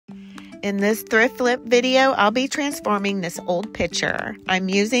In this thrift flip video, I'll be transforming this old pitcher. I'm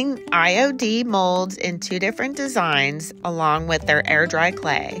using IOD molds in 2 different designs along with their air dry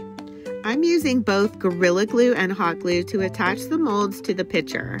clay. I'm using both Gorilla Glue and hot glue to attach the molds to the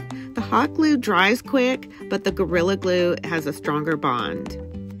pitcher. The hot glue dries quick, but the Gorilla Glue has a stronger bond.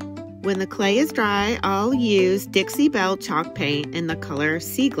 When the clay is dry, I'll use Dixie Belle chalk paint in the color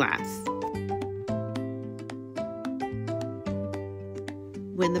Sea Glass.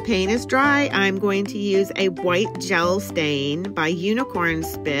 When the paint is dry, I'm going to use a white gel stain by Unicorn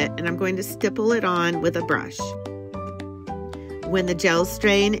Spit, and I'm going to stipple it on with a brush. When the gel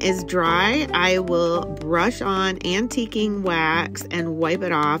stain is dry, I will brush on antiquing wax and wipe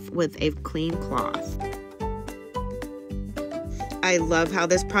it off with a clean cloth. I love how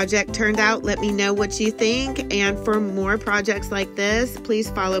this project turned out. Let me know what you think. And for more projects like this, please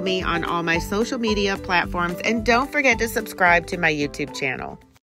follow me on all my social media platforms. And don't forget to subscribe to my YouTube channel.